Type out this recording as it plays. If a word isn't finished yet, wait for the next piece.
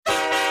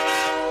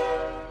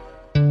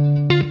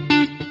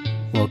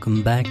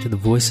Welcome back to the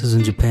Voices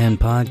in Japan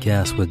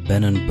podcast with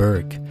Ben and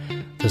Burke.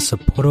 The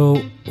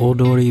Sapporo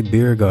Odori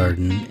Beer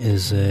Garden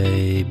is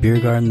a beer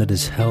garden that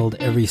is held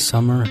every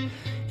summer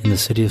in the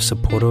city of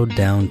Sapporo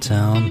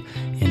downtown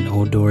in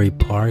Odori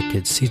Park.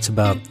 It seats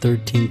about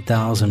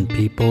 13,000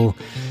 people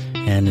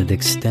and it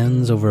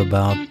extends over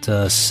about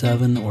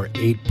 7 or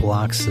 8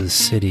 blocks of the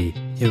city.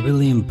 It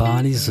really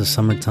embodies the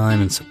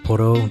summertime in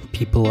Sapporo,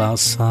 people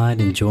outside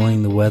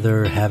enjoying the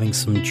weather, having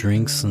some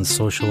drinks and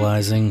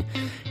socializing,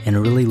 and a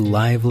really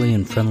lively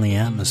and friendly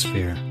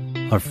atmosphere.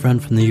 Our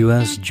friend from the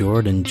U.S.,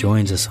 Jordan,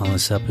 joins us on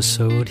this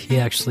episode. He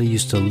actually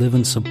used to live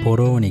in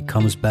Sapporo and he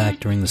comes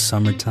back during the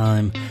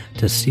summertime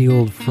to see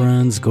old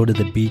friends, go to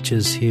the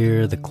beaches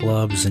here, the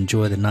clubs,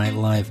 enjoy the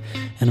nightlife,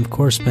 and of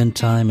course spend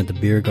time at the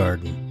beer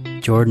garden.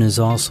 Jordan is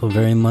also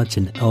very much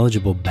an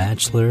eligible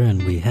bachelor,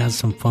 and we had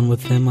some fun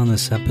with him on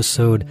this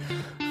episode,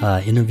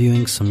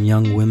 interviewing some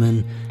young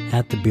women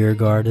at the beer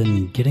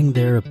garden, getting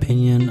their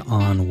opinion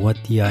on what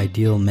the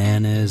ideal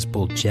man is,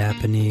 both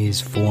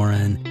Japanese,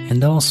 foreign,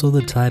 and also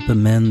the type of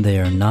men they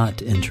are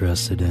not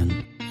interested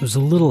in. It was a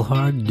little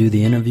hard to do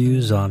the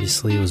interviews.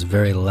 Obviously, it was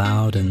very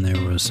loud and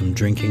there was some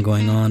drinking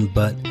going on,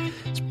 but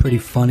it's pretty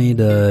funny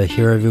to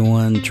hear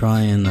everyone try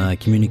and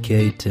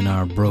communicate in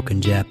our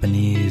broken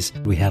Japanese.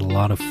 We had a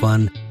lot of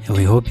fun, and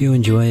we hope you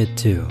enjoy it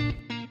too.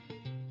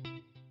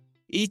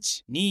 1,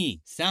 2, 3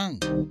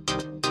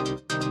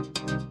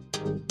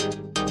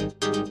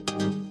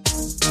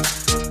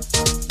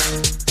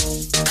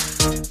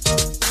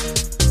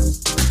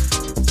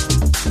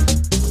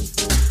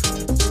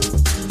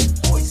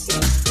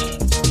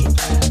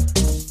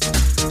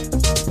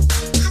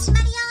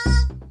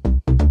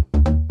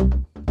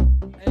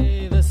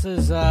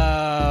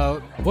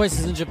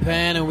 Voices in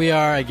Japan, and we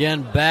are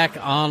again back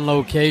on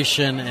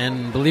location,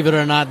 and believe it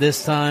or not,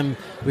 this time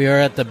we are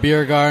at the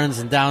beer gardens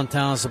in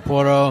downtown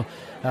Sapporo.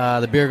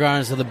 The beer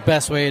gardens are the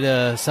best way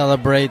to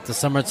celebrate the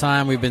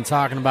summertime. We've been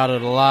talking about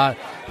it a lot.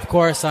 Of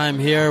course, I'm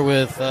here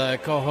with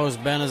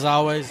co-host Ben as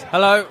always.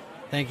 Hello.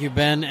 Thank you,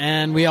 Ben.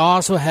 And we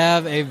also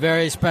have a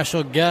very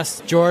special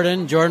guest,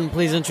 Jordan. Jordan,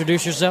 please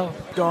introduce yourself.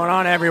 What's going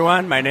on,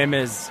 everyone? My name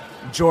is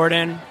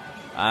Jordan.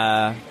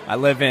 I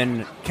live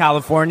in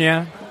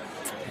California.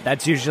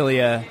 That's usually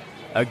a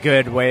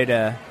good way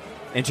to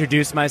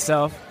introduce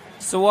myself.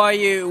 So why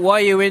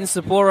are you in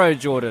Sapporo,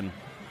 Jordan?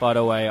 By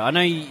the way, I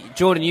know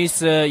Jordan you used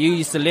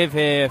to live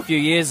here a few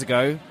years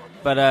ago,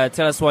 but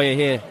tell us why you're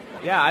here.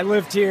 Yeah, I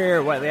lived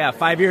here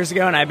 5 years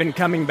ago, and I've been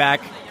coming back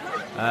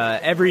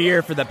every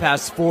year for the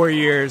past 4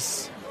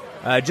 years,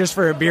 just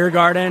for a beer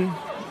garden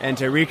and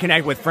to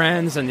reconnect with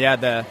friends. And yeah,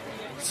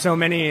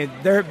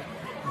 they're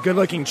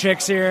good-looking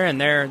chicks here, and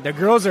the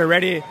girls are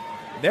ready.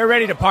 They're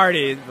ready to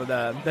party.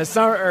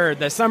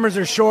 The summers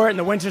are short and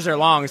the winters are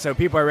long, so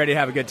people are ready to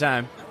have a good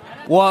time.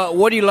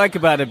 What do you like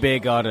about a beer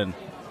garden?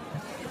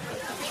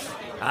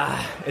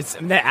 It's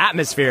the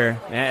atmosphere.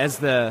 It's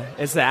the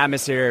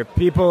atmosphere.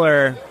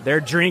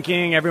 They're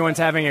drinking. Everyone's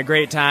having a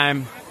great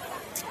time,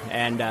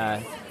 and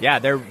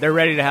they're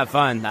ready to have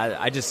fun.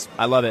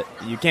 I love it.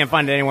 You can't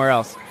find it anywhere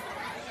else.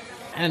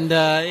 And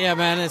yeah,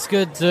 man, it's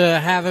good to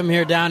have him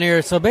down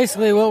here. So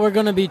basically, what we're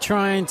going to be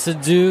trying to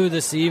do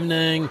this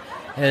evening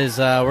is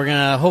we're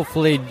going to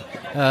hopefully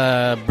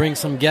bring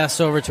some guests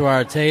over to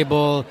our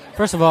table.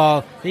 First of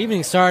all, the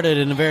evening started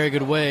in a very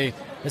good way.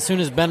 As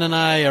soon as Ben and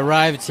I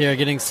arrived here,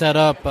 getting set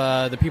up,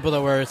 the people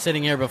that were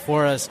sitting here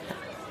before us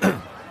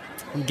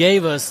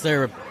gave us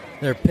their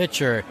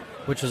pitcher,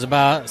 which was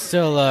about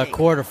still a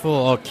quarter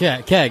full. Oh,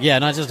 keg, yeah,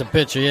 not just a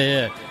pitcher,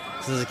 yeah.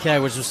 This is a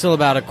keg, which was still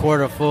about a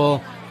quarter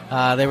full.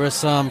 There were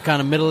some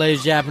kind of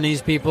middle-aged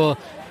Japanese people.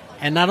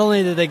 And not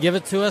only did they give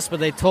it to us, but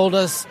they told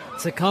us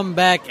to come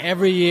back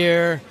every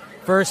year,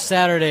 first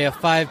Saturday at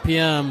 5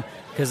 p.m.,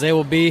 because they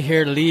will be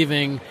here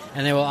leaving,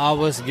 and they will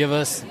always give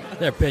us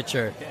their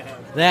pitcher.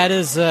 That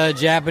is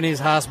Japanese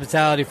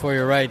hospitality for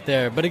you right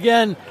there. But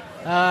again,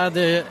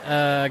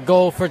 the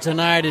goal for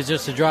tonight is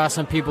just to draw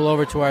some people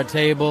over to our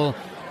table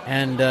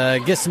and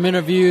get some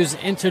interviews,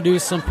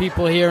 introduce some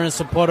people here in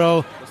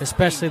Sapporo,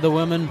 especially the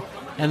women.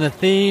 And the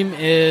theme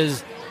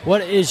is,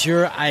 what is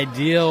your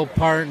ideal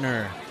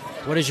partner?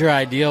 What is your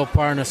ideal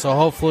partner? So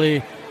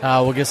hopefully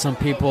we'll get some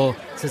people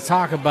to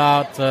talk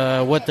about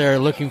what they're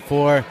looking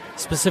for,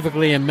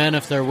 specifically in men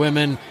if they're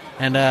women.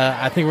 And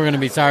I think we're going to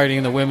be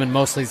targeting the women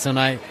mostly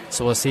tonight,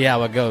 so we'll see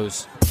how it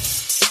goes.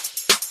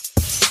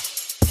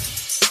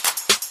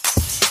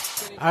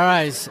 All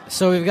right,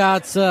 so we've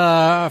got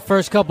our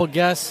first couple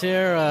guests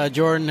here.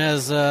 Jordan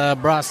has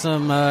brought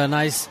some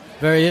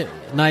very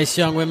nice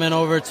young women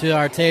over to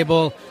our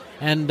table.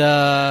 And じ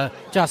ゃ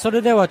あそ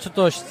れではちょっ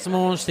と質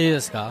問していい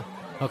ですか?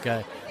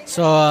 Okay.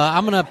 So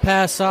I'm going to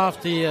pass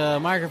off the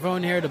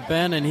microphone here to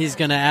Ben, and he's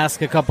going to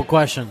ask a couple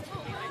questions.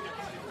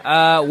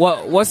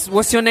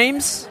 What's your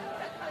names?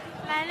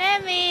 My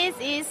name is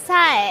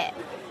Isae.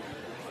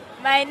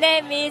 My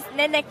name is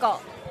Neneko.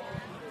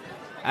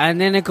 And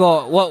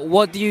Neneko,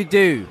 what do you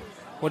do?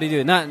 What do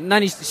you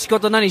do? 仕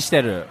事何し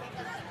てる?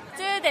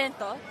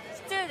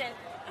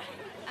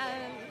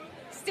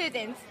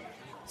 Student.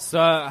 So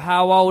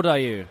how old are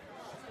you?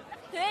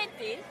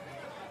 20.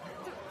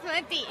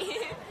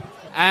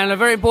 And a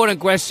very important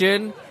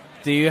question: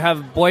 do you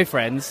have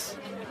boyfriends?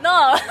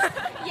 No.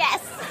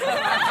 Yes.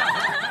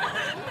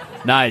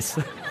 Nice.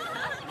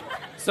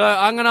 So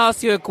I'm going to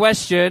ask you a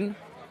question.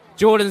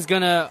 Jordan's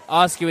going to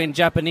ask you in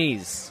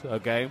Japanese,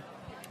 okay?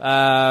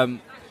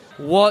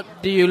 What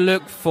do you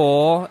look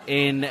for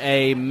in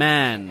a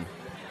man?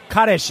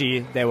 彼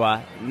氏で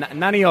は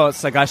何を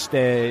探し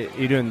て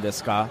いるんで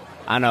すか？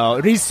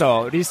理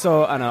想身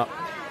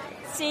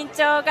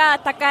長が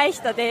高い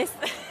人です。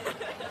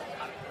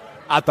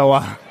あと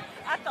は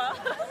あとは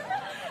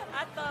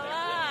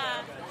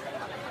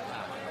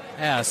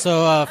Yeah,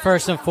 so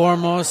first and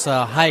foremost,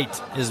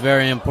 height is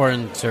very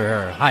important to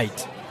her.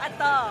 Height.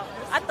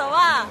 あと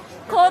は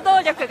行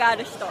動力があ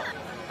る人。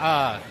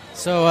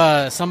So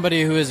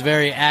somebody who is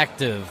very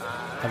active,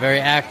 a very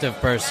active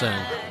person.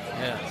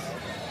 Yes.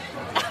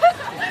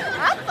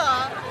 あ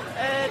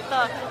と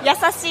優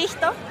しい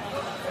人。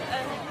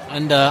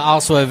And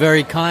also a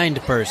very kind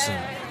person.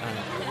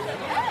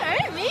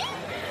 Me?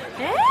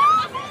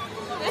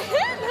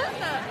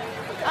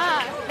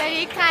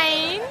 Very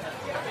kind.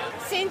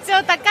 身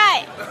長高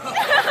い。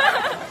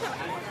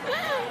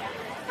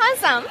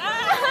Handsome.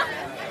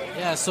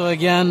 Yeah, so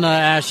again,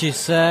 as she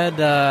said,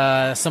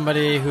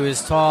 somebody who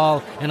is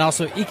tall, and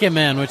also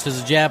ikemen, which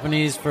is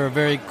Japanese for a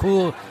very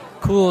cool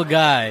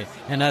guy,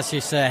 and as she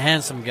said,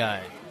 handsome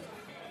guy.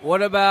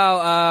 What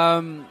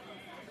about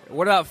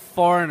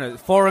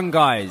foreign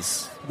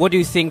guys? What do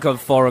you think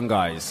of foreign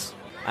guys?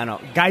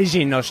 外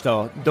人の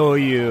人どう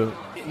いう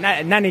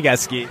何が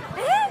好き？イケ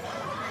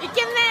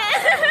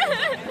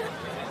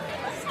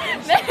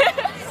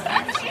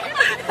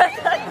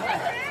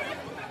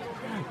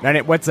メ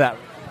ン。What's up?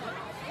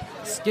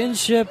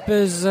 Skinship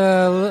is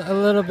a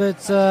little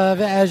bit,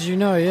 as you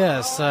know,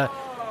 yes.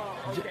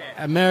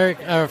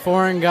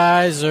 Foreign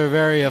guys are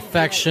very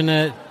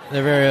affectionate.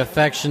 They're very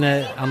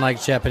affectionate,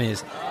 unlike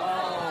Japanese.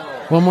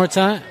 One more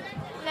time.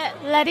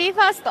 Lady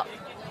first.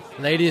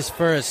 Ladies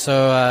first.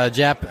 So,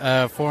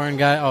 foreign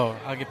guy. Oh,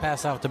 I'll get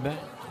passed off to Ben.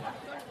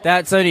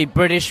 That's only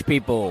British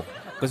people,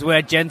 because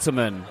we're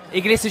gentlemen.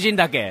 イギリス人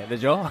だけで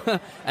しょ？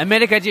アメ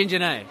リカ人じゃ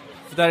ない。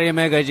二人ア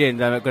メリカ人。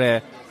こ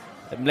れ、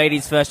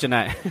ladies first じゃ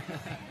ない。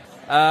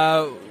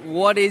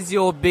What is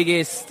your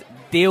biggest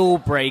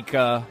deal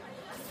breaker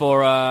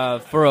for a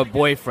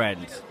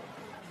boyfriend?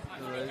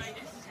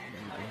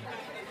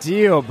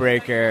 Deal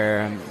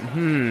breaker.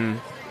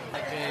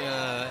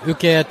 受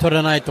け取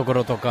れないとこ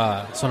ろと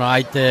か、その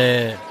相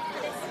手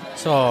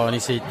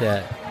につい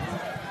て。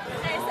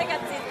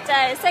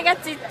背が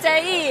ちっちゃ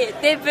い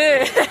デブ。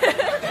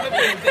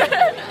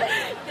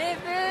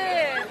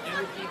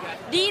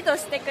リード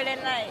してくれ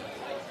ない。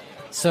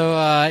So,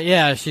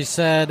 yeah, she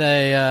said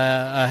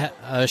a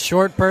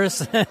short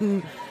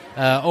person,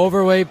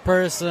 overweight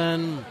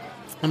person,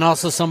 and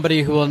also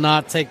somebody who will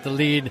not take the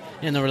lead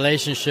in the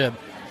relationship.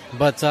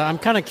 But I'm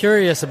kind of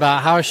curious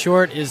about how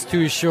short is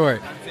too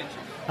short.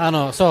 背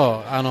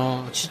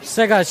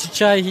がちっ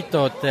ちゃい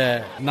人っ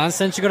て何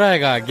センチぐらい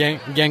が限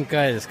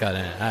界ですか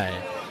ね。はい。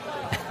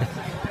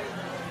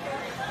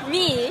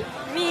ミ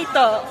ー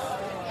と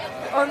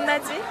同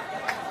じ。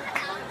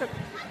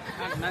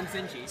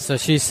So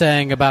she's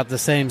saying about the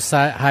same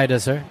height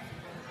as her?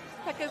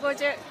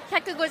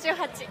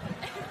 158.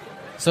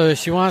 So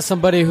she wants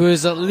somebody who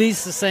is at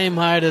least the same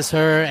height as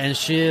her, and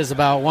she is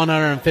about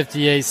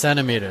 158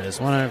 centimeters.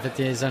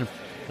 158 centimeters.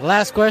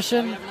 Last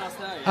question?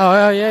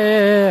 Oh,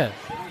 yeah.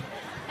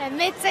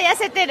 めっちゃ痩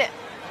せてる。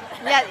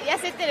痩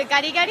せてる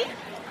ガリガリ?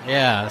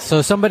 Yeah,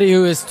 so somebody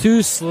who is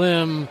too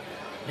slim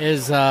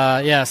is,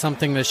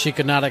 something that she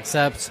could not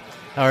accept,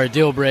 or a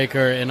deal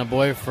breaker in a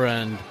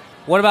boyfriend.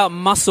 What about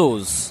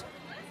muscles?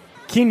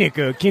 筋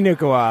肉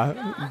は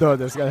どう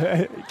ですか？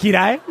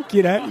嫌い？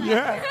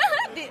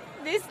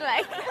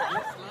 Dislike.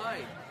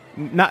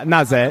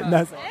 なぜ？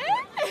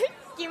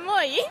キ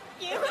モい?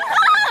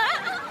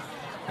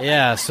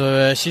 Yeah,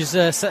 so she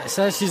says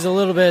she's a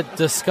little bit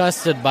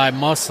disgusted by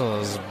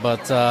muscles,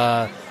 but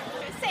Safe.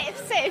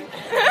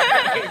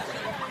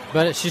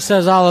 but she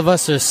says all of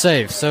us are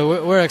safe,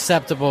 so we're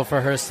acceptable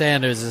for her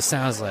standards. It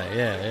sounds like,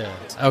 yeah.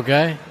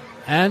 Okay,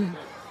 and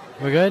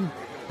we're good.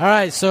 All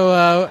right,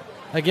 so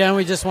again,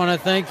 we just want to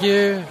thank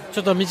you. ち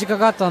ょっと短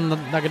かった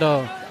んだけ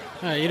ど、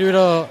いろい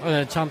ろ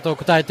ちゃんと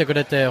答えてく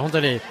れて本当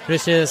に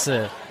嬉しいで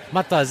す。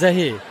またぜ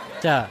ひ、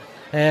じゃ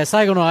あ、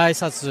最後の挨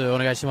拶お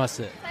願いしま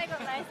す。ビ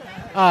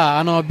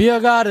ア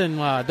ガーデン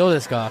はどうで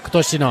すか？今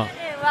年の。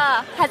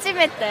は初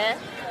めて。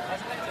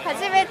はい、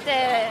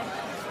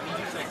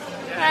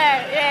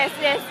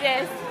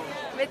yes。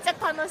めっちゃ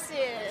楽しい。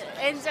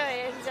エンジョイ。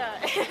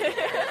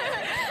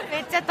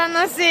めっちゃ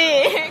楽し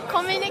い。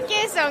コミュニ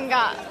ケーション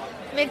が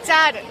めっち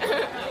ゃある。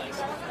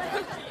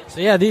So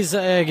yeah, these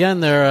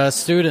again, they're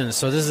students.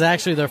 So this is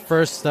actually their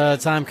first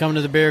time coming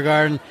to the beer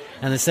garden,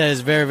 and they say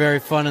it's very, very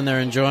fun, and they're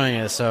enjoying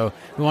it. So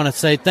we want to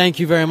say thank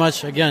you very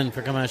much again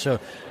for coming on the show.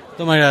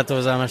 どうもありがとう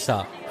ございました。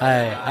はい、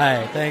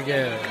thank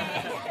you.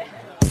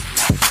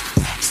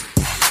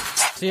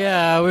 So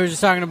yeah, we were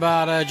just talking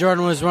about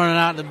Jordan was running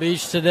out on the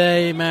beach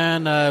today,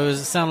 man. It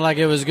sounded like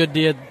it was a good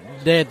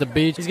day at the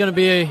beach. He's going to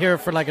be here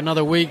for like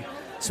another week.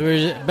 So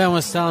Ben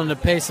was telling him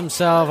to pace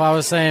himself. I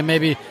was saying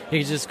maybe he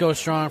could just go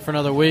strong for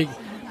another week.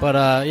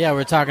 But yeah,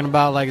 we're talking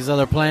about like his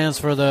other plans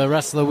for the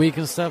rest of the week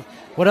and stuff.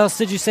 What else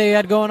did you say you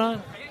had going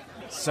on?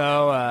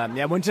 So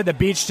yeah, I went to the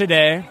beach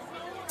today.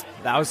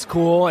 That was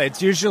cool.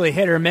 It's usually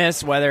hit or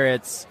miss whether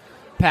it's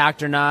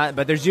packed or not,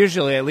 but there's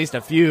usually at least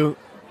a few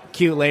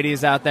cute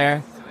ladies out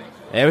there.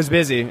 It was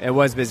busy. It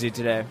was busy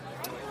today.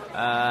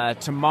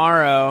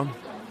 Tomorrow,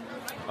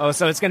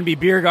 so it's going to be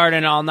beer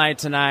garden all night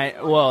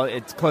tonight. Well,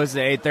 it's closed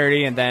at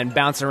 8:30 and then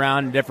bounce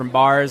around in different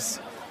bars.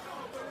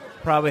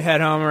 Probably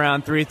head home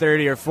around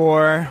 3:30 or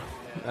 4.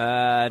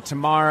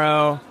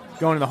 Tomorrow,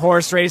 going to the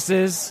horse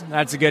races.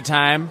 That's a good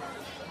time.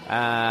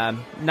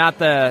 Not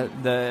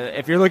the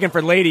if you're looking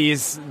for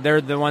ladies,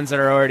 they're the ones that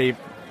are already,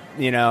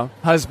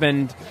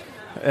 husband.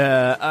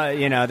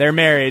 They're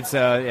married,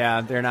 so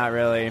yeah, they're not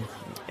really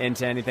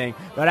into anything.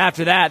 But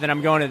after that, then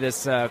I'm going to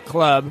this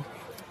club,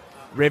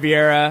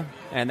 Riviera,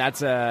 and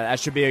that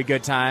should be a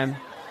good time.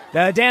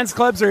 The dance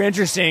clubs are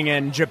interesting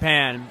in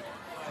Japan.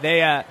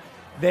 They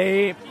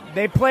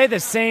play the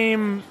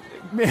same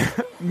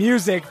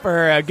music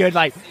for a good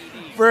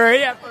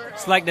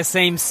It's like the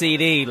same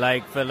CD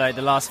for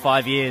the last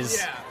 5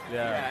 years.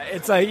 Yeah.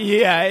 It's like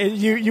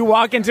you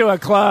walk into a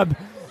club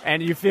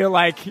and you feel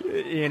like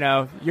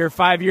you're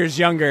 5 years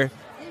younger.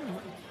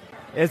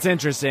 It's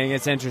interesting.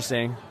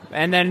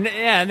 And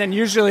then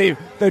usually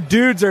the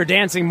dudes are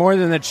dancing more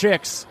than the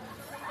chicks.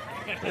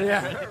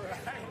 Yeah.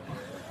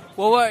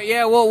 Well,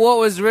 what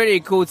was really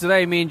cool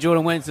today? Me and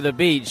Jordan went to the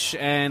beach,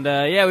 and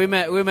we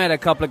met a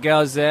couple of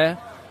girls there.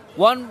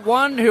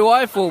 One who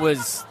I thought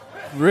was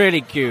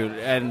really cute,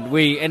 and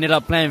we ended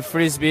up playing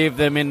frisbee with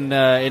them in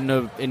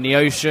the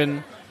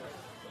ocean.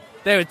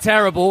 They were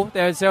terrible,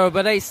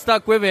 but they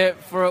stuck with it.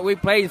 We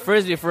played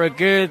frisbee for a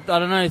good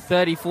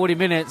 30, 40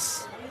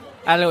 minutes.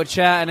 Had a little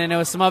chat, and then there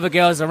were some other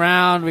girls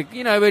around.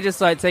 We're just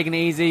like taking it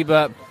easy,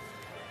 but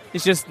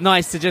it's just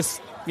nice to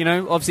just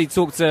obviously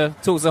talk to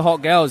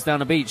hot girls down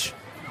the beach.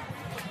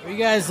 Were you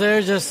guys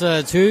there, just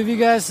two of you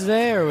guys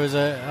today, or was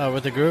it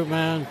with the group,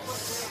 man?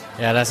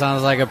 Yeah, that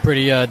sounds like a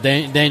pretty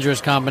dangerous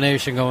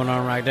combination going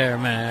on right there,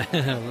 man.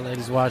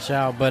 Ladies, watch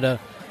out. But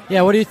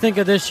yeah, what do you think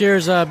of this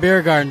year's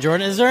beer garden,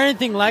 Jordan? Is there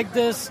anything like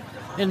this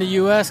in the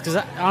U.S.? Because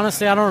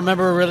honestly, I don't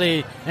remember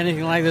really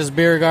anything like this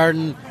beer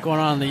garden going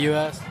on in the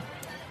U.S.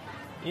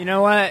 You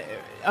know what?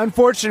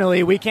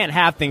 Unfortunately, we can't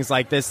have things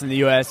like this in the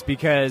U.S.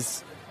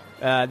 because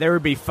there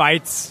would be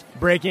fights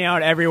breaking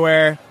out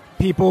everywhere.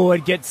 People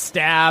would get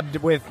stabbed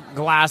with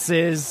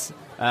glasses.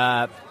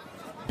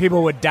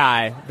 People would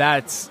die.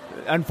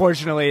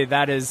 Unfortunately,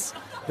 that is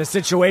the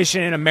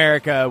situation in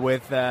America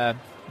with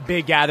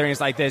big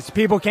gatherings like this.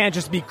 People can't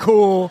just be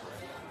cool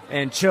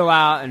and chill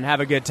out and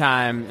have a good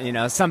time.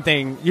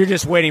 You're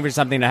just waiting for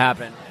something to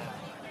happen.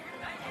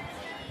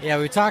 Yeah,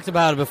 we talked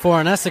about it before,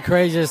 and that's the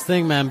craziest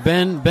thing, man.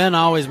 Ben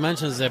always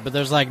mentions it, but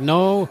there's like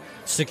no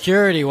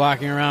security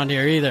walking around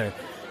here either,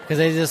 because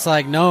they just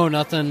no,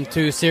 nothing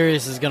too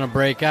serious is gonna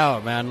break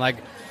out, man. Like,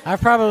 I've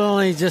probably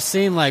only just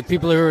seen like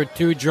people who are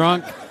too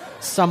drunk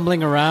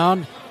stumbling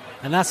around,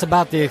 and that's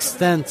about the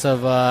extent of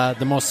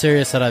the most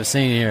serious that I've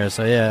seen here.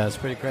 So yeah, it's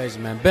pretty crazy,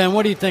 man. Ben,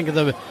 what do you think of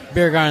the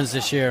beer gardens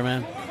this year,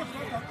 man?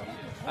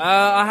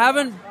 I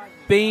haven't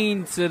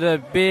been to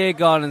the beer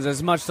gardens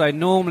as much as I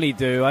normally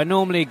do. I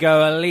normally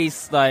go at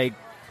least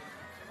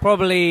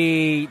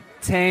probably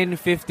 10,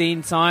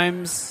 15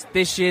 times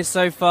this year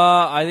so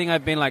far. I think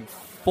I've been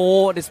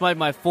 4. This might be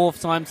my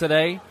 4th time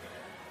today.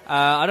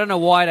 I don't know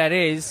why that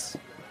is,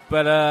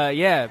 but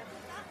yeah.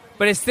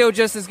 But it's still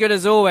just as good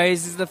as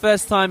always. It's the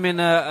first time in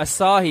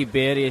Asahi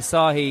beer, the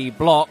Asahi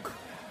block,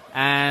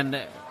 and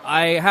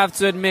I have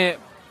to admit,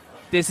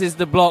 this is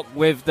the block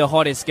with the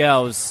hottest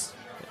girls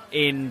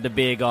in the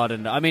beer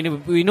garden. I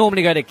mean, we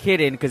normally go to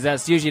Kirin because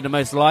that's usually the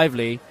most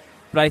lively,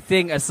 but I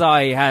think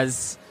Asahi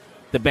has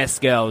the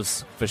best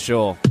girls for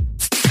sure.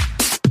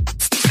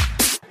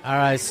 All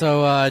right,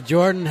 so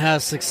Jordan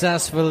has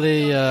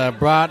successfully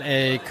brought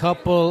a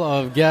couple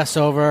of guests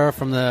over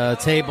from the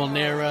table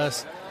near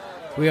us.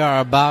 We are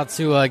about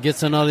to get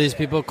to know these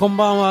people.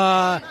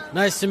 Konbanwa,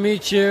 nice to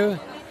meet you.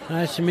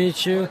 Nice to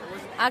meet you.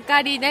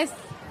 Akari desu.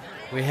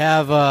 We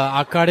have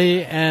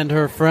Akari and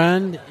her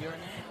friend.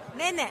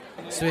 Nene.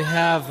 So we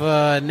have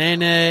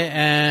Nene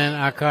and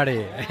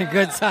Akari.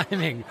 Good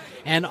timing.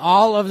 And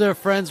all of their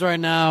friends right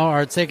now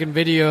are taking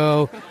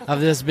video of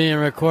this being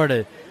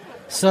recorded.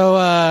 So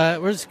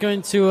we're just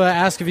going to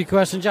ask a few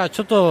questions. じゃあ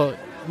ちょっと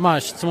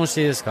質問し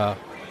ていいですか？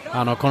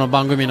この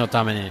番組の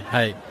ために。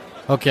はい。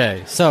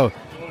Okay. So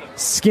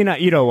好きな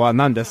色は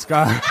何です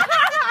か？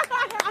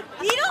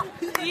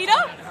色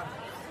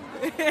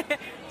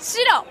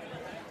白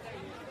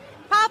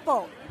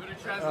purple.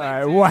 All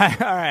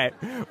right.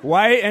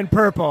 White and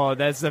purple.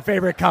 That's the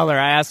favorite color.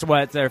 I asked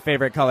what their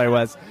favorite color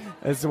was.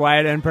 It's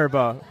white and purple.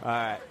 All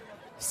right.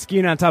 好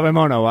きな食べ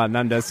物は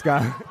何です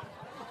か？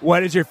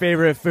 What is your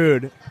favorite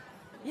food?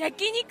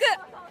 焼肉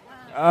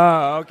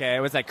Oh, okay.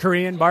 Was that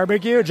Korean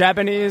barbecue?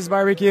 Japanese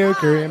barbecue?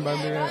 Korean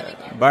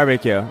barbecue?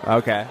 Barbecue.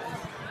 Okay.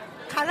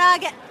 唐揚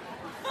げ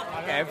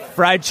Okay,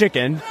 fried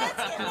chicken.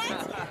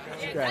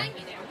 Okay.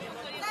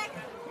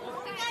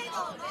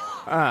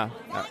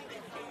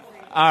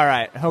 All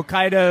right,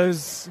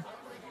 Hokkaido's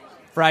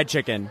fried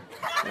chicken.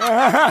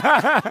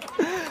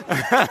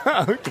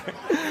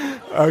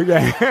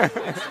 Okay.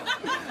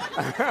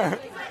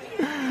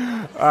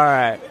 All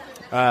right.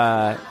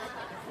 All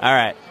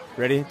right.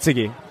 Ready?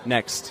 Tsugi.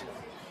 Next.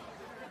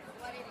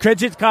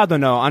 Credit card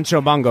no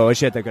ansho bango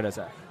oshiete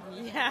kudasai.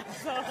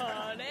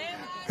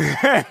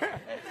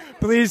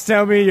 Please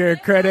tell me your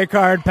credit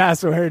card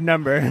password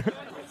number.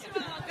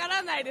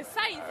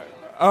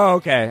 Oh,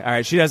 okay. All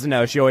right. She doesn't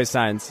know. She always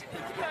signs.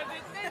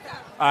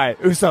 All right.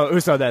 Uso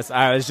desu.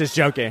 I was just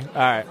joking. All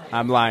right.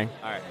 I'm lying.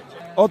 All right.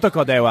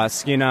 Otoko de wa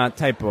sukina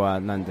type wa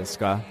nan desu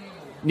ka?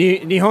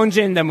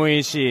 Nihonjin demo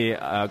ii shi,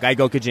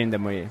 gaigokujin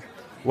demo ii.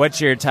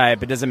 What's your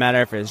type? It doesn't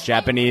matter if it's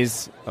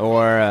Japanese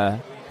or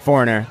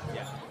foreigner.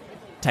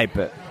 Type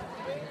it.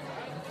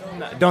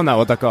 Donna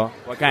otoko?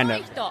 What kind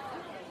of?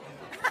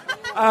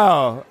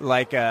 Oh,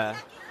 like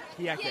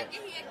hiyake.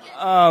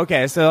 Oh,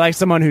 okay. So like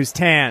someone who's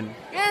tan.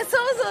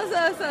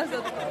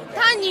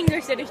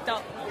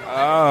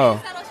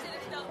 Oh.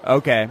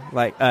 Okay.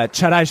 Like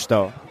charai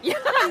shito.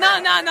 No.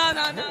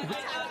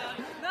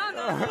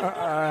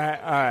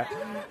 All right.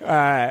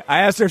 I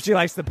asked her if she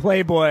likes the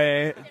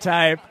Playboy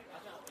type,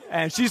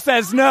 and she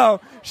says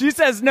no.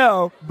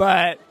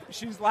 But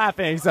she's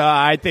laughing, so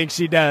I think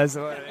she does.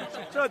 All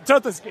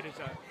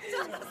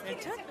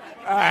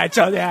right,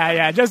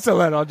 yeah, just a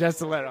little.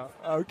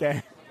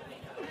 Okay.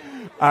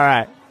 All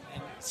right.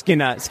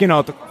 Skina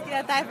otoko.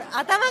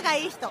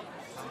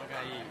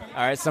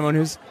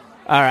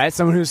 All right,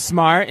 someone who's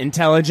smart,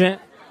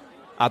 intelligent.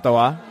 Ato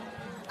wa?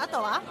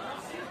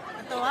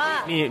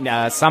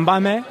 3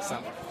番目?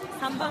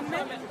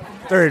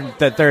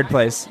 The third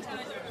place.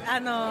 い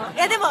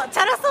やでもチ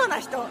ャラそうな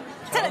人。でも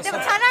チャラ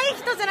い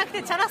人じゃなく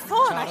てチャラ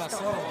そうな人。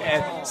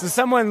 So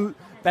someone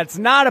that's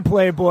not a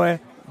playboy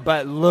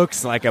but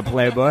looks like a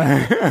playboy.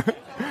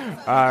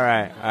 All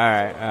right.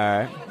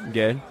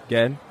 Good.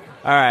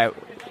 All right.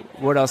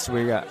 What else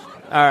we got?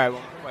 All right,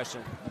 one more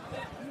question.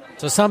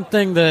 So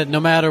something that no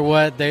matter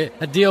what,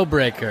 a deal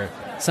breaker,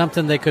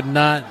 something they could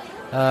not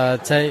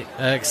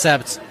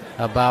accept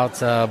about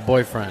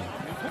boyfriend.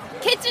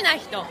 ケチな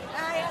人。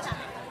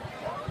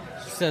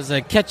 She says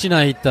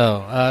kechina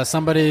hito,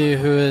 somebody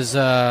who is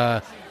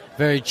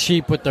very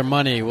cheap with their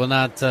money will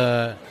not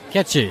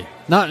kechi.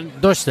 Not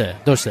どうして?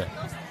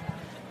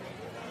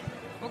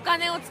 お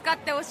金を使っ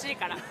てほしい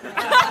から。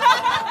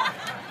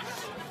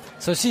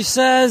 So she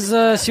says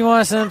she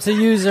wants them to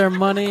use their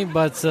money,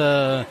 but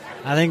I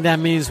think that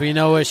means we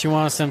know what she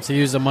wants them to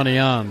use the money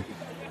on.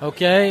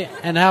 Okay?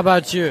 And how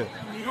about you?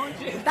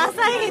 ダ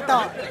サい人。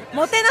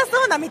モテな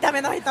そうな見た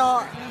目の人。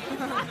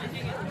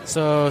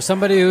 So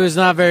somebody who is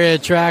not very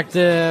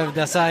attractive,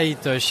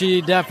 dasaito,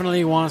 she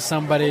definitely wants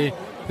somebody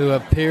who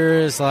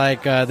appears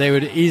like they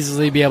would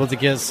easily be able to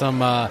get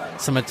some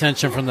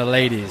attention from the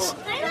ladies.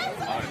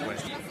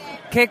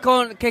 結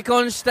婚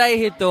した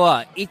い人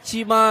は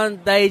一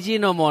番大事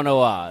なもの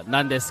は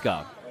何です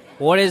か?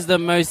 What is the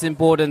most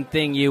important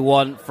thing you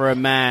want for a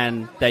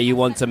man that you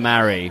want to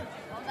marry? す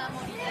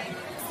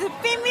っ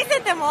ぴん見せ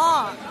ても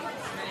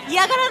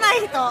嫌がらな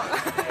い人。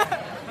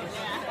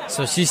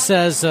 So she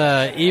says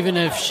even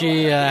if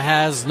she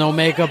has no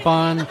makeup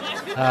on,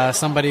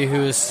 somebody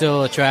who is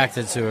still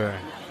attracted to her.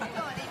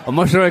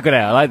 面白いく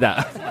らい. I like that.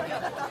 なんて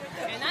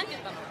言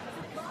ったの？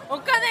お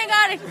金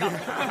がある人。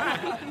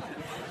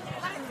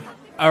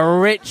 A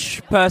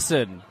rich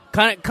person.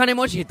 金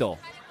持ち人.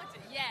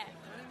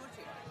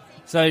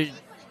 So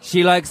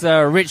she likes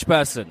a rich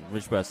person.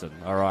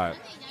 All right.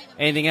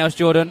 Anything else,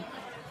 Jordan?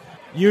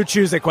 You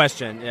choose a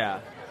question. Yeah.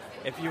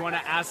 If you want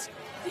to ask.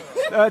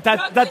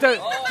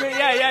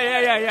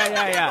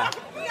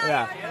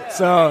 Yeah.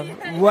 So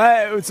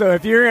what? So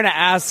if you're gonna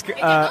ask.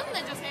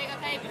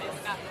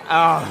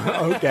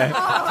 Oh, okay.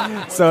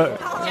 So. お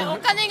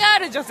金があ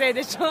る女性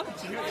でしょ。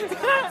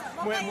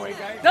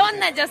どん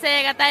な女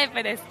性がタイ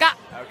プですか?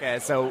 Okay,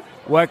 so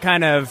what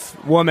kind of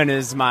woman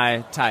is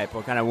my type?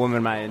 What kind of woman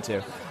am I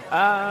into?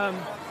 I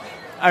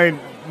mean,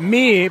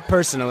 me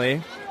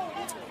personally,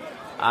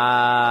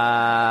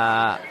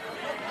 I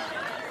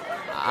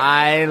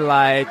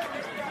like,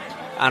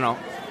 I don't know,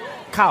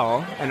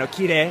 kao,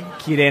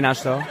 kirei na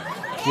shito,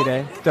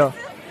 kirei. So,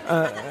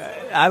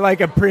 I like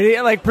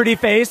pretty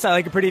face.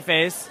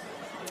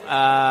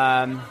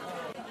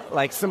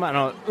 Like some, I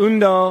don't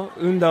know,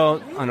 undo,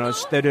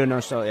 shiteru no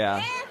shito,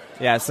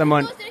 yeah,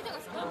 someone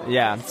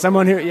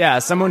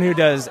who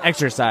does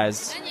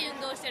exercise. 何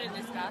運動してるん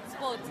ですか? ス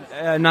ポーツ。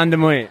 Nandemoi. なんで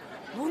もい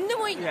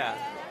い。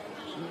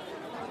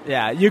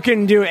 Yeah, you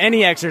can do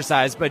any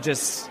exercise, but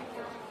just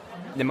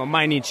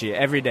mainichi,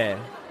 every day.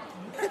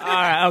 All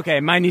right, okay,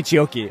 mainichi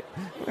oki.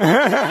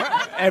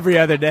 Every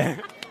other day.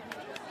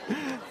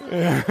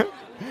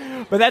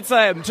 But that's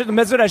ちょっ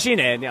と珍しい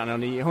ね。日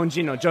本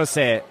人の女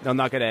性の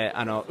中で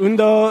運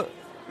動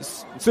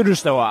する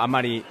人はあ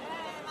まり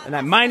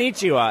毎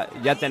日は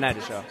やってない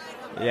でしょ。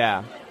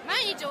Yeah.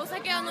 毎日お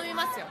酒は飲飲み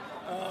ますよ。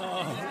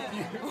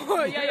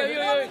いやいやい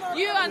やいや、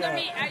You and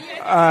me.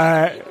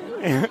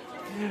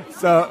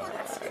 So,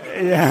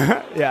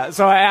 yeah.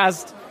 So I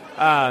asked,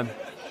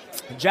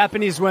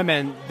 Japanese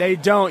women, they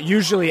don't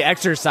usually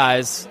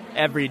exercise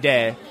every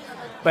day,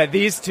 but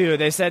these two,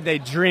 they said they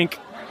drink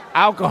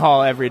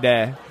alcohol every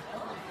day.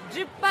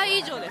 10杯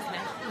以上ですね。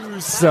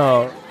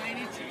 So,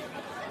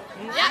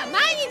 いや、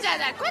毎日じゃ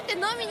ない。こうやって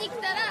飲みに来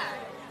た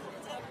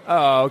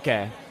ら、 oh,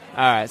 okay.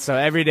 All right. So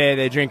every day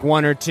they drink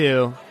 1 or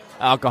 2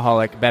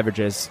 alcoholic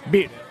beverages.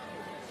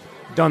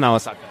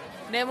 Donawasaka.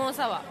 レモン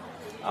サワ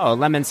Oh,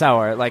 lemon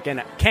sour, like in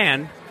a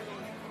can.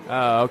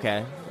 Oh,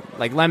 okay.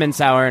 Like lemon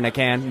sour in a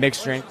can,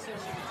 mixed drink.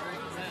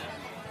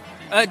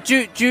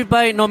 10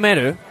杯飲め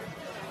る？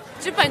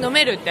ー。10杯飲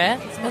めるって？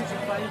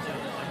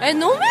飲める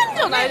ん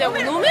じゃない？でも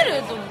飲め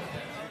ると思う。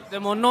で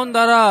も飲ん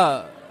だ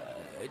ら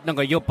なん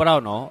か酔っ払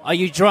うの？ Are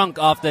you drunk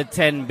after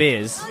 10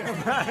 beers?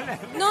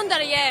 飲んだ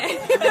らイエ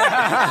ー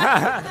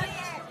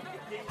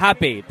イ。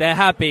Happy. They're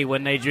happy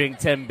when they drink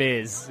 10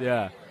 beers.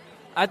 Yeah.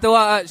 あと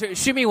は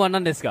趣味は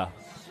何ですか？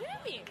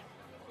趣味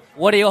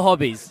What are your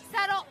hobbies?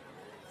 サロン。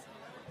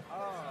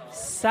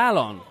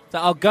 Salon.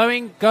 So,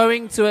 going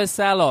to a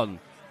salon.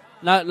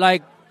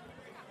 Like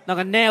なん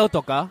かネオ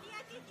とか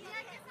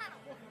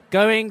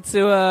？Going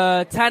to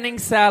a tanning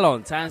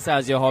salon. Tanning salon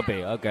is your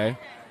hobby. Okay.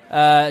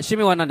 趣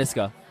味は何です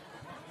か？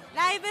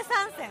ライブ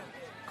参戦、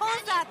コン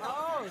サート、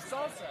ジ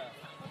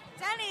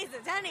ャニーズ、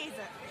ジャニーズ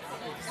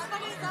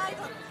アイ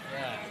ドル。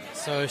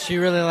 So she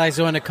really likes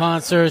going to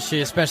concerts.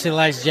 She especially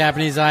likes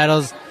Japanese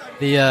idols,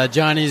 the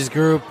Johnny's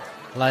group,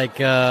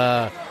 like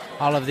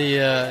all of the.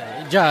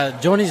 じゃあ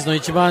ジョニーズの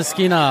一番好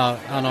きな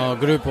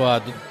グループ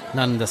は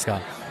何です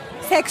か？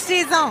セク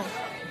シーゾーン。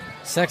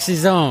 Sexy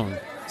Zone.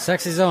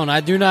 Sexy Zone.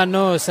 I do not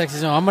know Sexy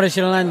Zone. あんまり知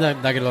らないんだ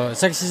けど、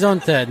Sexy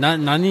Zone って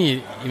何人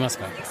います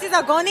か？セクシーゾ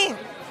ーン5人。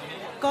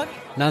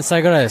何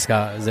歳ぐらいです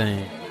か？全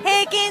員。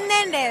平均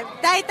年齢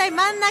だいたい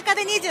真ん中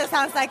で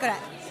23歳くらい。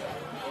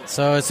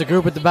 So it's a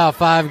group with about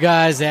 5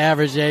 guys. The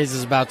average age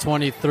is about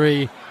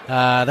 23.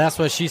 That's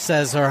what she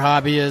says her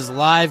hobby is,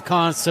 live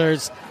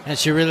concerts, and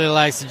she really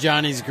likes the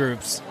Johnny's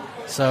groups.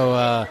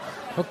 So,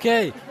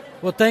 okay.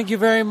 Well, thank you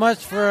very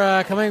much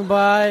for coming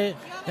by.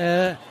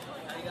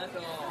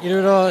 いろ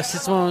いろ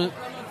質問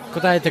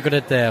答えてく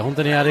れて本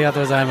当にありがと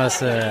うございま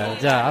す。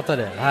じゃあ後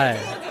で、はい。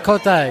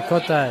答え。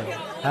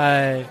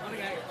はい。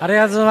あり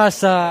がとうございま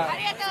した。あ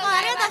りがと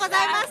うご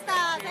ざいました。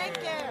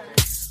Thank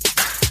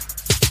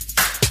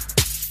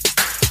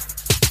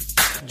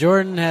you.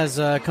 Jordan has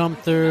come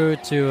through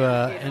to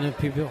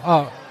NPP.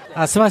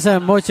 すみませ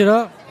ん、もう一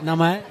度名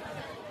前。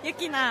ゆ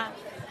きな。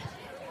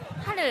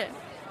春。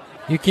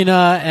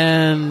 Yukina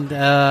and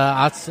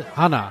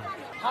Hana.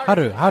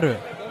 Haru.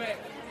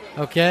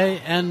 Okay,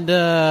 and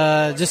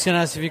just gonna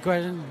ask a few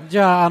questions. じ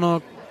ゃあ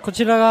こ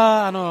ちら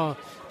が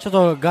ちょっ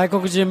と外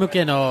国人向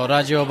けの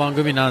ラジオ番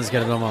組なんですけ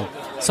れども、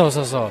そう。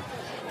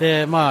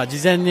で事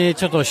前に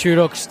ちょっと収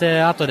録し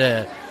て後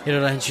でいろ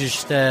いろ編集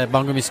して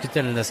番組作っ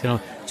てるんですけ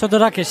ど、ちょっと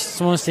だけ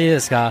質問していいで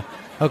すか？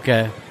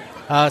 Okay.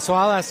 So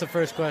I'll ask the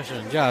first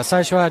question. じゃあ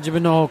最初は自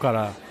分の方か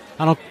ら。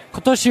今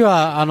年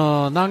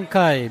は何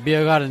回ビ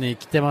アガールに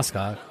来てます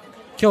か？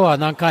今日は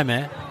何回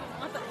目？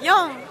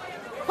 4。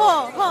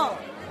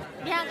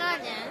ビアガ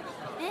ーデ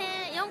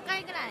ン4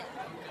回ぐらい。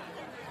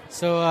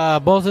 So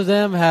both of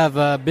them have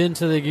been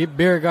to the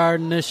beer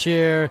garden this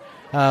year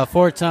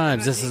 4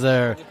 times. This is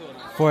their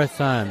 4th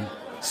time.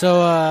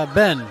 So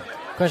Ben,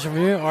 question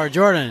from you, or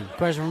Jordan,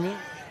 question from you.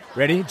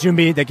 Ready? 準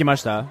備できま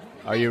した?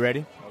 Are you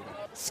ready? 好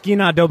き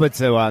な動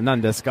物は何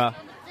ですか?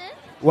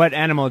 What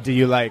animal do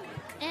you like?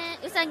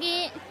 うさ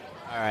ぎ。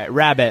 All right,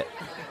 rabbit.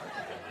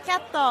 キャ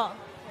ット。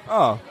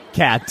 Oh,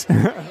 cat.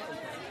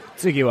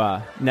 次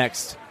は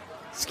next.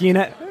 好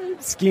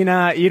き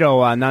な色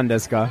は何で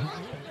すか?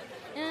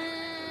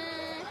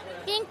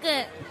 ピンク。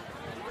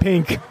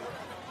 Pink.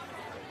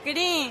 グ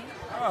リーン。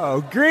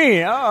 Oh,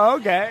 green. Oh,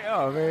 okay.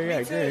 Oh, very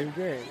good.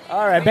 Green.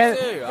 All right, Ben.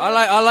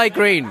 I like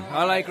green.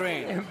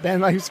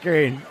 Ben likes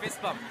green.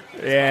 Fist bump.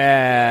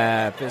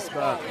 Yeah, fist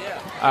bump.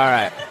 All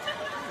right.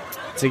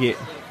 次.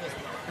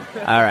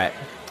 All right.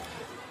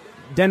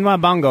 電話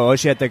番号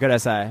教えてくだ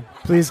さい.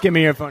 Please give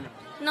me your phone.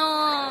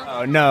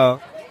 No. Oh, no.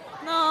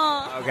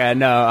 No. Okay,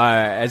 no. All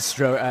right. I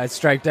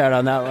striked out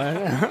on that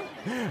one.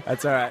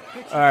 That's all right.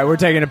 All right, we're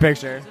taking a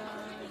picture.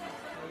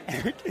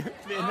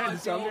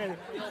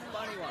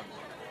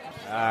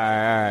 All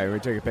right, we're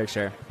taking a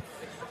picture.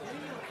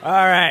 All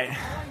right.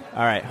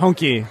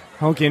 Honki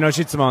no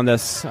shitsumon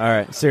desu. All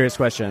right, serious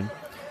question.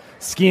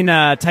 好き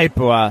なタイ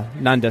プは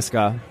何です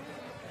か?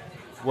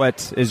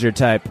 What is your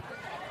type?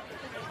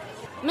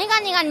 メ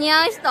ガネが似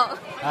合う人。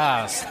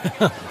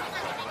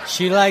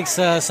She likes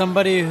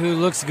somebody who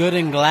looks good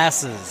in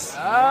glasses.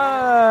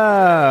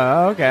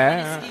 Oh,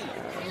 okay. メガ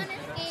ネ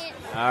好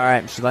き。 All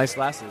right, she likes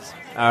glasses.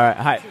 All right,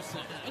 hi.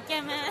 イ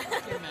ケメン。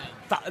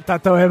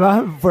例え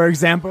ば, for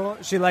example,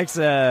 she likes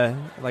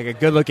like a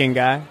good-looking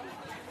guy.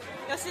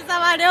 吉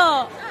沢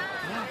亮。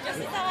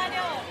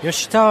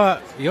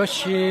Yoshitawa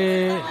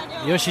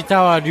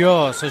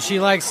Ryo. So she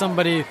likes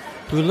somebody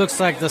who looks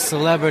like the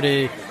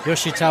celebrity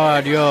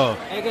Yoshitawa Ryo.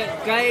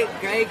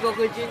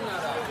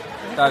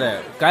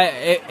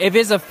 If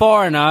it's a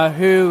foreigner,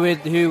 who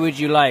would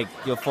you like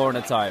your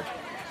foreigner type?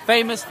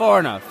 Famous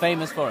foreigner.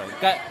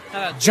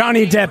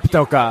 Johnny Depp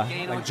とか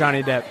like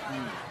Johnny Depp.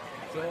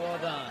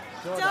 Jordan.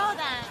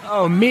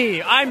 Oh,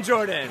 me. I'm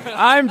Jordan.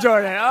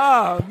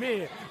 Oh,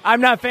 me. I'm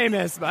not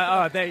famous,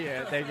 but thank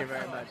you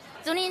very much.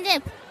 Johnny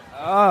Depp.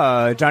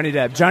 Oh, Johnny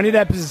Depp. Johnny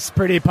Depp is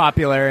pretty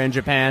popular in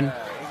Japan,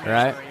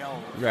 right?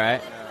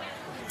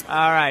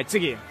 All right,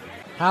 次.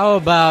 How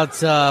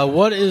about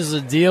what is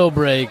a deal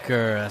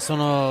breaker?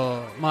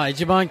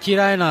 一番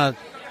嫌いな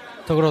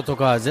ところと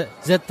か、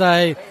絶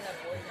対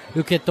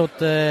受け取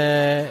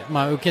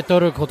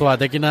ることは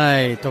でき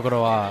ないとこ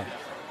ろは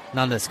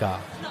何ですか？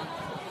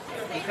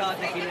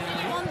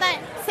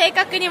性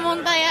格に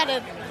問題あ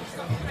る。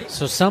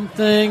So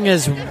something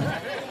is,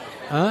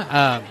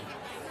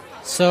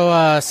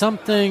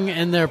 something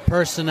in their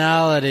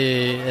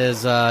personality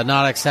is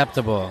not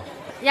acceptable.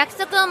 約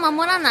束を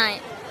守らな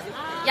い。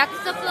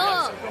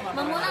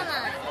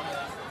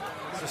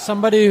So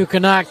somebody who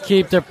cannot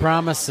keep their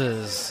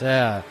promises.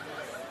 Yeah.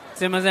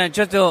 すいません、ち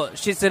ょっと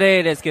失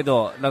礼ですけ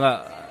ど、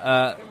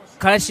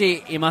彼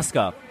氏います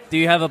か？ Do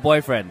you have a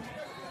boyfriend?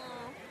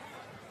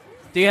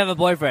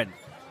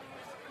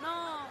 No.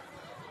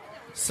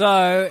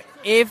 So,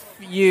 if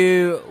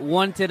you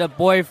wanted a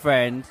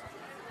boyfriend,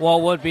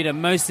 what would be the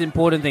most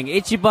important thing?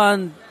 一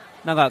番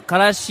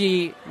彼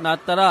氏になっ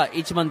たら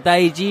一番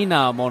大事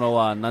なもの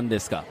は何で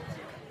すか？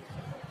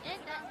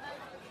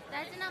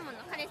大事なもの、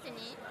彼氏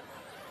に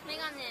メ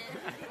ガネ。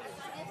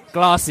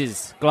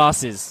Glasses. 一番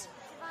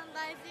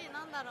大事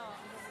なんだろ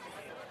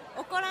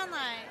う。怒らない。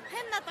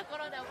変なとこ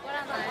ろで怒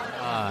らな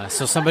い。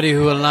So somebody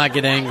who will not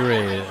get angry,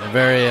 a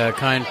very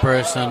kind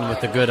person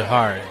with a good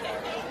heart.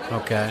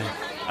 Okay.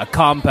 A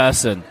calm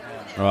person.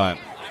 Right.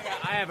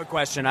 I have a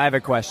question. All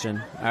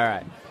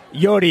right.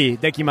 Yori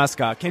dekimasu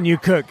ka? Can you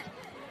cook?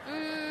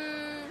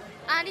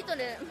 Little.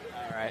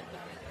 All right.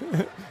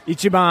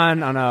 一番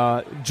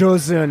上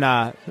手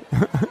な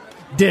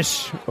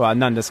dish は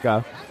何です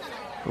か?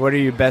 What are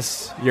your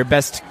best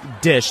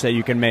dish that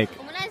you can make?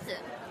 オ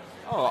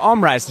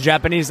ムライス。 Oh, omelette.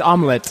 Japanese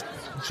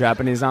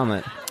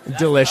omelet.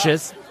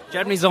 Delicious.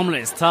 Japanese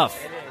omelet is tough.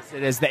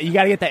 It is that you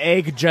got to get the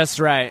egg just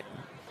right.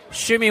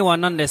 趣味は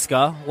何です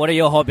か? What are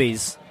your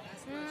hobbies?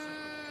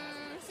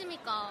 趣味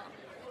か。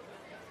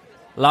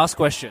 Last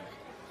question.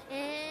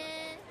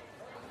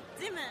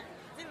 ジム。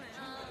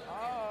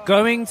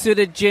Going to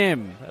the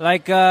gym,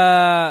 like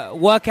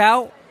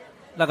workout,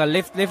 like a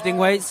lifting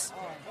weights.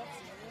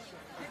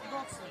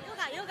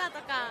 ヨガと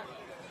か。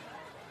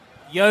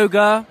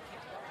 Yoga,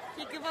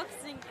 キックボク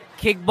シン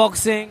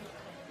kickboxing, グ。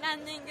ラ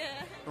ンニング。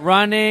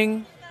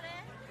 running,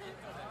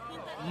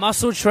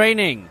 muscle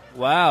training.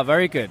 Wow,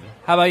 very good.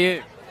 How about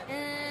you?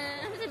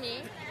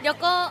 旅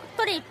行、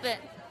トリップ。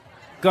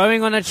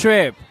 Going on a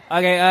trip.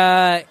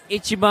 Okay,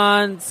 一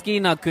番好き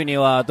な国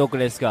はどこ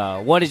です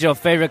か? What is your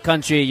favorite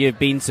country you've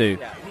been to?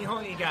 日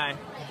本以外。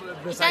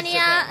イタリ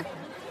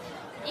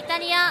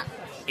ア。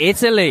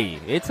 Italy.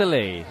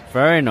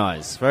 Very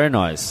nice.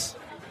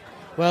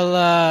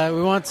 Well,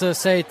 we want to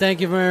say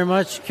thank you very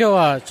much. 今日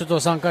はちょっと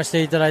参加し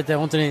ていただいて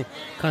本当に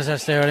感謝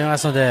しておりま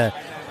すので、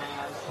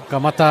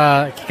ま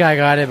た機会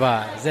があれ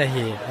ばぜ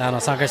ひ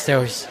参加して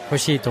ほ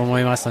しいと思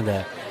いますの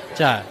で、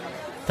じゃ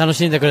あ楽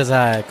しんでくだ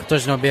さい。今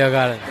年のビア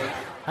ガーデン。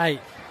はい。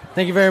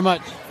Thank you very much.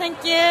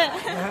 Thank you. あ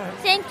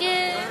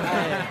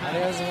り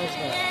がとうございまし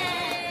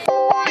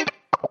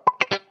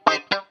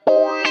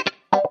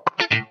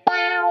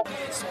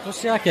た。少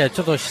しだけち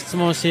ょっと質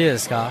問していいで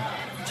すか？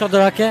ちょっと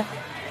だけ？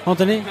本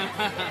当に？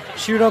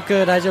収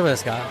録大丈夫で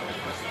すか？い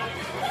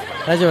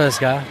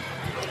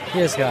い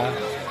ですか？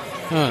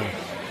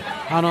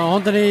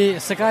本当に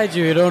世界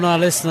中いろんな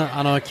リスナ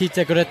ー聞い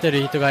てくれて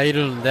る人がい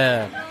るの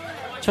で、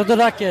ちょっと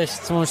だけ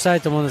質問した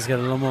いと思うんですけ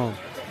れども、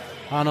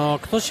今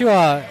年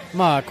は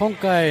今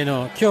回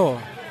の今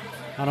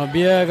日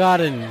ビアガ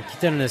ーデンに来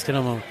てるんですけ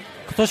ども、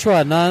今年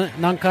は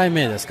何回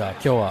目ですか？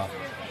今日は。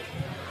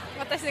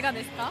私が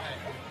ですか？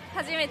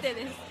初めて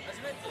です。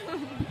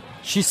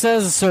She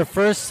says it's her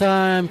first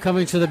time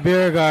coming to the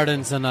beer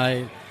garden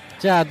tonight.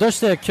 じゃあどうし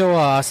て今日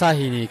は朝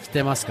日に来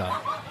てます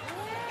か？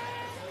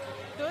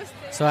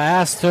 So I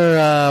asked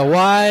her,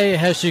 why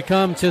has she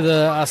come to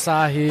the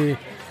Asahi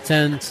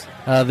tent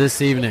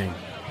this evening?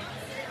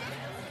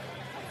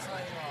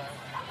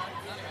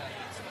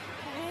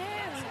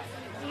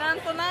 なん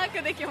とな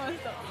くできまし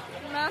た。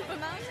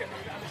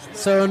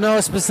 So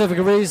no specific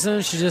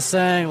reason. She's just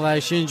saying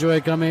like she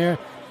enjoyed coming here.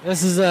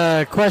 This is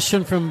a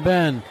question from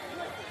Ben.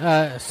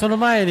 その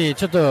前に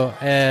ちょっと、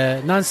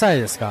何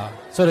歳ですか？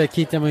それ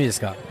聞いてもいいです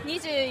か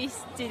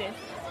21で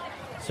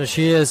す。 So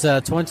she is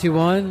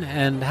 21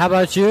 and how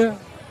about you?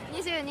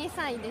 22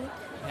歳です。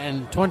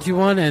 And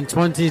 21 and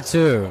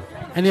 22.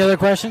 Any other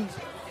questions?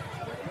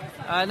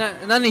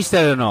 何して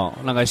るの？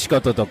なんか仕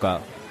事とか。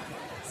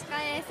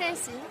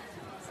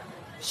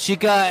歯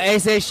科衛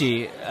生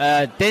士。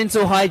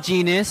dental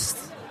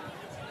hygienist.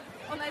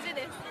 同じ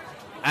です。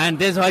And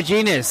dental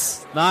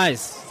hygienist.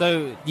 Nice.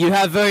 So you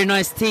have very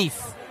nice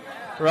teeth.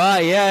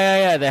 Right,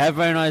 yeah. They have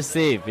very nice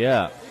teeth,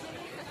 yeah.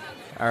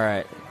 All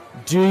right.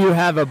 Do you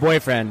have a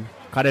boyfriend?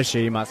 彼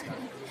氏いますか?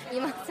い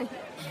ます。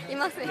い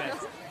ます。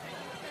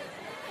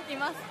い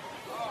ます。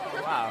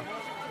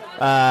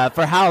 Wow.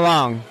 For how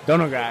long? ど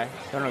のぐらい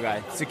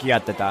付き合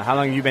ってた? How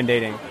long have you been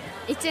dating?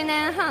 1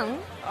年半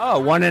Oh,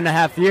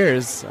 1.5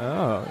 years.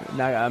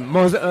 Oh,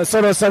 もう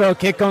そろそろ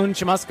結婚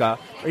しますか?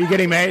 Are you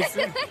getting married? し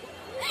ない。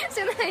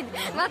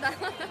まだ。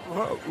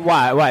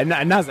 Why?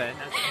 なぜ?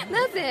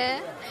 な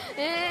ぜ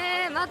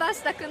まだ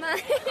したくない。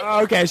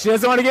 Okay, she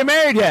doesn't want to get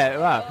married yet.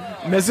 Wow.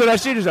 珍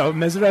しいでしょ?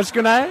 珍し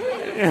くない?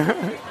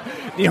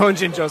 日本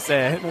人女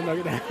性.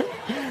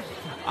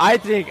 I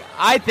think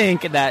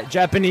that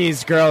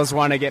Japanese girls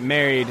want to get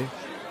married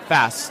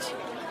fast,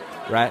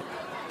 right?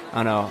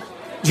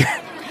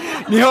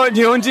 日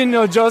本人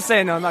の女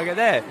性の中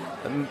で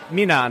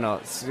みんな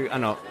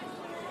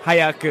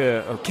早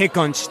く結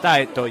婚した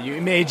いという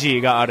イメー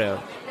ジがある。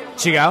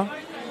違う?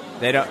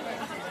 They don't.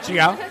 違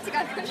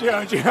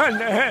う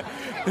ね。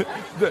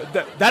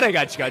誰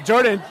が違う?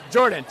 Jordan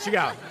違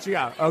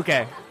う.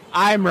 Okay.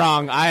 I am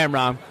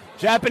wrong.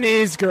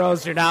 Japanese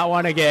girls do not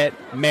want to get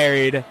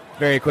married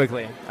very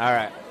quickly. All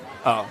right.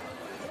 Oh.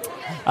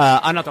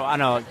 あなたど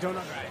のぐ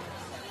ら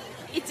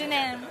い? 1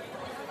年。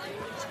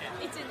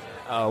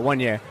1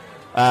 year.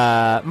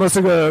 もう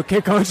すぐ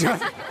結婚しま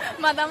す。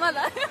まだ。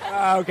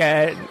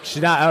Okay. She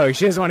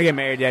doesn't want to get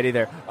married yet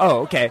either.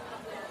 Oh, okay.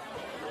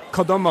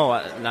 子供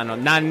は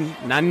何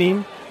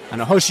人?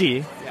 欲し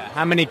い?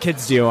 How many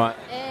kids do you want?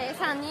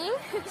 3人。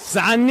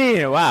3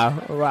人?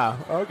 Wow.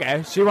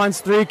 Okay. She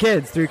wants 3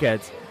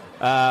 kids.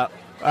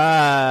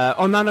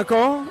 女の子?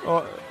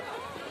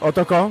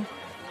 男?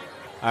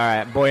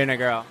 Alright, boy and a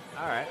girl.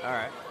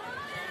 Alright.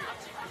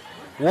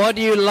 What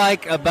do you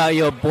like about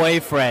your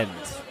boyfriend?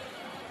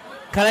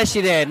 彼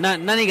氏で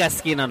何が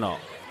好きなの?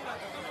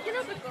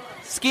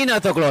 好き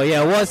なところ.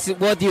 Yeah, what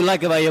do you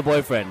like about your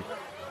boyfriend?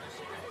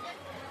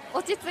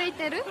 落ち着い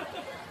てる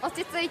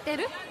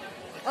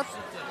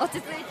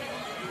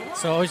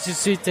So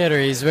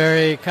Ochitsiteru, he's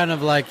very kind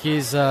of like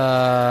he's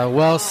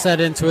well set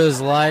into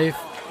his life.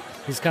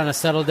 He's kind of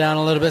settled down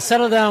a little bit.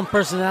 Settled down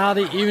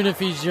personality, even if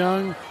he's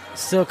young.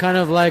 Still kind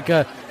of like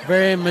a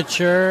very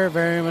mature.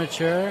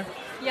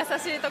 優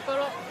しいとこ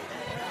ろ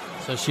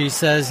So she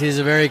says he's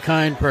a very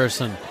kind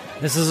person.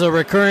 This is a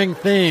recurring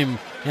theme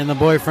in the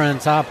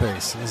boyfriend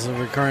topics. This is a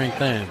recurring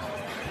theme.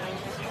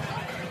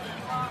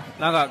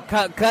 なん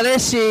か彼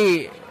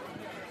氏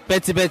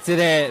別々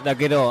でだ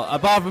けど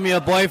apart from your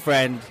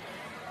boyfriend,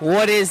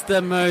 what is the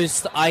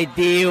most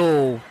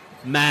ideal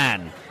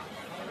man?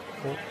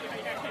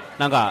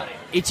 なんか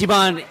一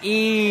番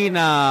いい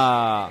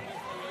な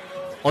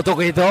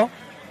男人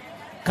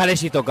彼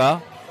氏と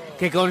か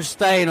結婚し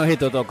たいの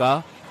人と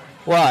か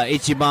は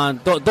一番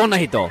どんな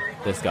人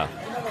ですか?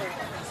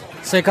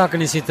 正確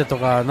に知ってと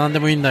か何で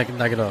もいいんだけ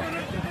ど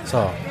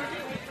So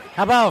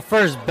How about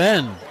first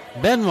Ben?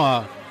 Ben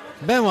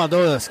はど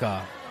うです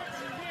か?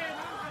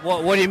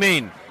 What do you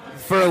mean?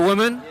 For a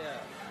woman?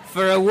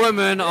 For a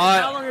woman,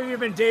 How long have you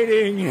been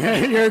dating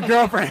your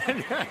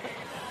girlfriend?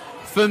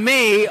 For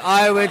me,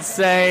 I would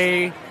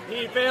say...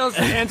 He fails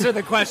to answer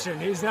the question.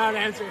 He's not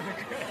answering the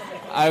question.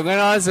 I'm going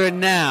to answer it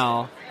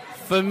now.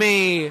 For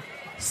me,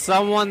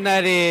 someone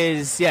that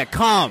is,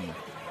 calm.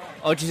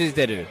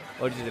 Ochitsiteru.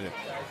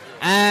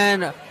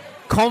 And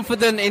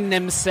confident in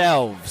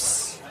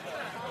themselves.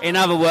 In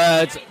other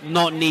words,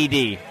 not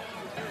needy.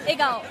 笑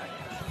顔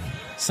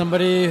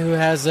Somebody who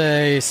has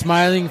a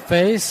smiling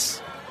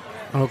face.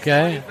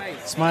 Okay.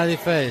 Smiley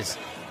face.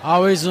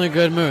 Always in a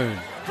good mood.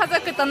 家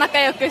族と仲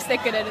良くして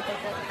くれるとこ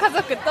家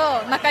族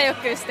と仲良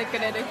くしてく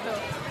れる人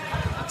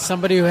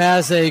Somebody who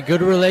has a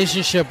good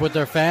relationship with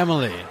their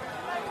family.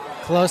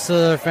 Close to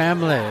their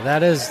family.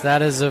 That is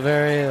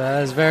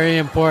very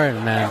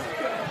important, man.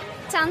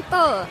 ちゃんと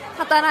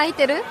働い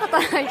てる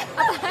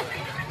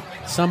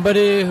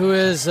Somebody who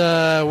is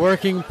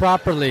working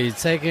properly,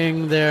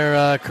 taking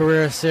their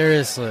career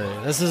seriously.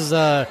 This is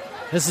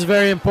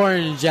very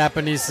important in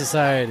Japanese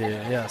society.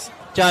 Yes.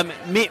 じゃあ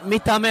見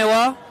た目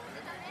は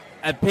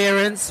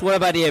Appearance? What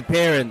about the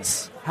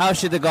appearance? How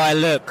should the guy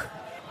look?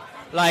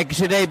 Like,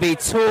 should they be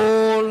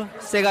tall?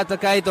 背が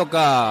高いと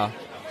か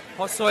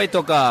細い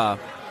とか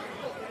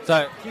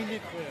So, 筋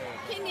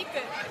肉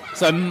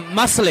so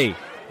muscly.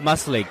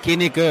 筋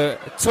肉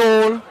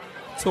Tall,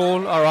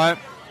 alright.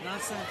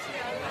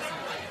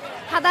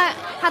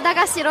 肌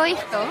が白い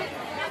人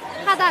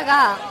肌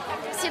が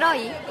白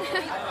い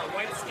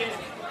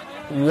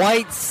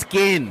White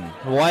skin.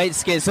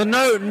 So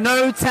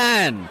no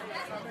tan.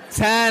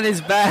 Tan is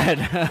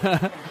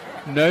bad.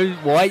 No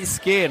white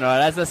skin.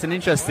 Alright, that's an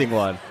interesting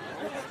one.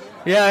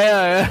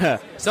 Yeah.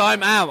 So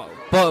I'm out.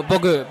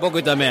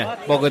 僕ダメ.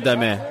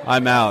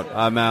 I'm out.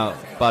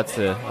 But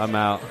I'm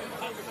out.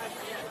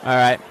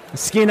 Alright. 好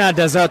きな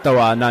デザート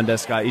は何で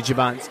すか? 一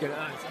番好きな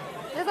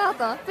デザ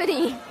ートプ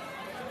リン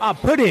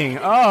pudding.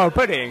 Oh,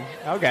 pudding.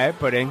 Okay,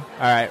 pudding.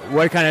 Alright.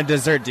 What kind of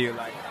dessert do you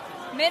like?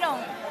 メロン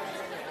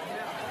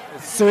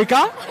スイ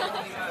カ? スイ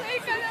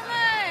カ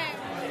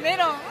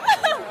melon.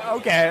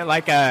 Okay,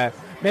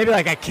 maybe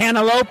like a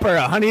cantaloupe or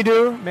a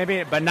honeydew,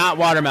 maybe, but not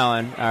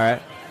watermelon. All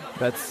right,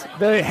 that's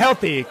very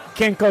healthy.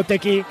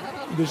 Kenkoteki,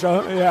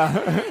 yeah,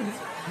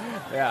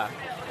 yeah.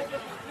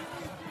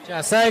 じゃ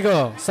あ最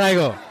後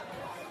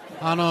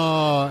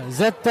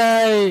絶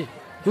対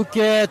受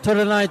け取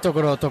れないと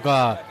ころと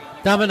か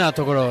ダメな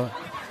ところ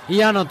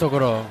嫌なとこ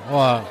ろ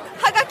は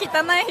歯が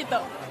汚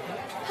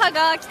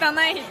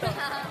い人。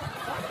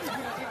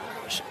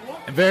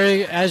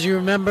As you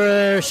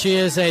remember, she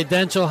is a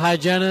dental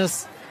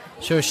hygienist,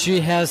 so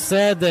she has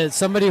said that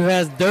somebody who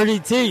has dirty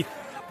teeth,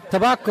 タ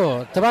バ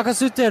コ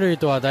吸ってる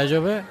人は大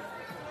丈夫？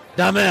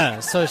ダメ。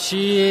So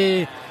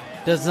she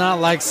does not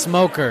like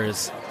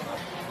smokers.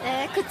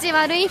 口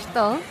悪い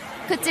人、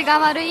口が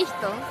悪い人。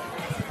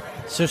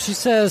 So she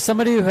says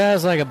somebody who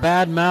has like a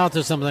bad mouth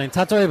or something.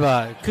 例え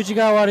ば口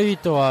が悪い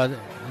人は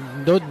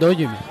どうい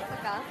う意味？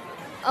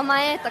お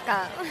前と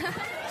か。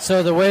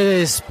So the way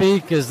they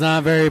speak is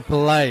not very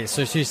polite.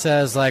 So she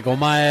says like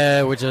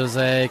omae, which is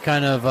a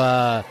kind of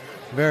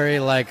very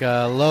like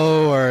a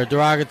low or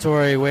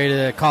derogatory way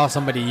to call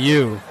somebody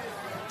you.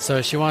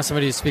 So she wants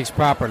somebody who speaks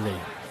properly.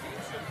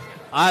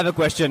 I have a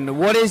question.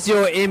 What is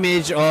your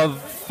image of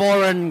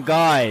foreign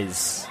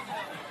guys?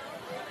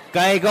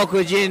 外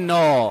国人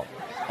の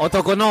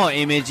男の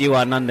イメージ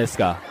は何です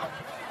か？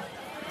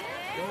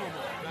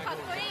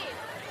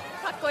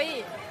かっこい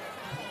い。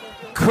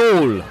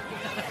 Cool.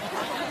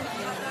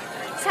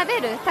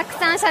 喋る？たく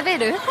さん喋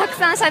る？たく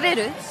さん喋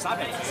る？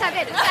喋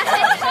る。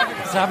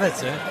差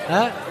別？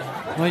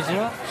もう一度？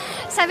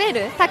喋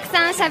る？たく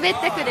さん喋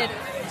ってくれる。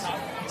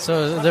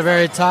 So they're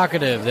very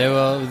talkative. They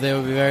will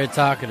be very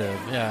talkative.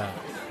 Yeah.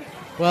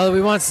 Well,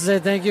 we want to say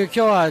thank you. 今日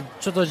は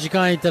ちょっと時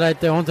間いただい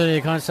て本当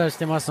に感謝し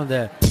てますの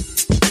で。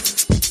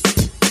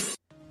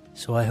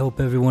So I hope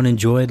everyone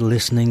enjoyed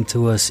listening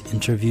to us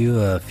interview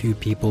a few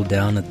people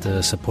down at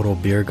the Sapporo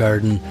Beer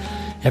Garden.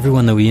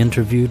 Everyone that we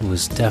interviewed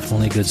was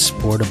definitely good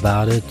sport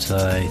about it.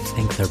 I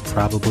think they're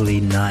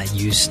probably not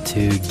used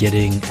to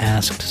getting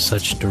asked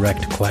such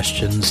direct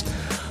questions,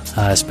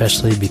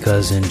 especially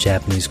because in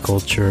Japanese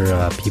culture,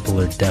 people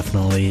are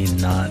definitely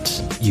not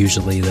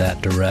usually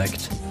that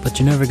direct. But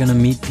you're never going to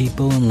meet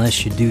people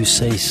unless you do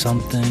say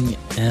something.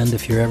 And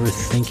if you're ever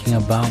thinking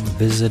about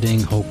visiting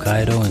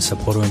Hokkaido and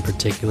Sapporo in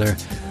particular,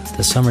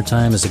 the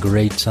summertime is a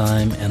great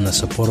time, and the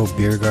Sapporo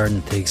Beer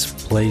Garden takes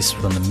place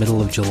from the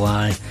middle of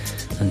July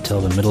until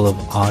the middle of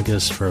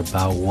August for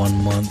about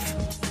 1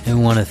 month. And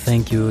we want to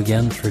thank you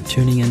again for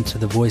tuning into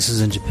the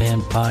Voices in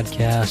Japan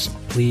podcast.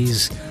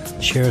 Please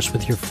share us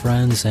with your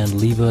friends and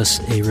leave us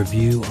a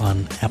review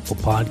on Apple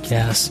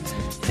Podcasts.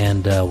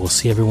 And we'll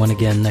see everyone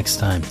again next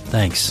time.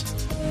 Thanks.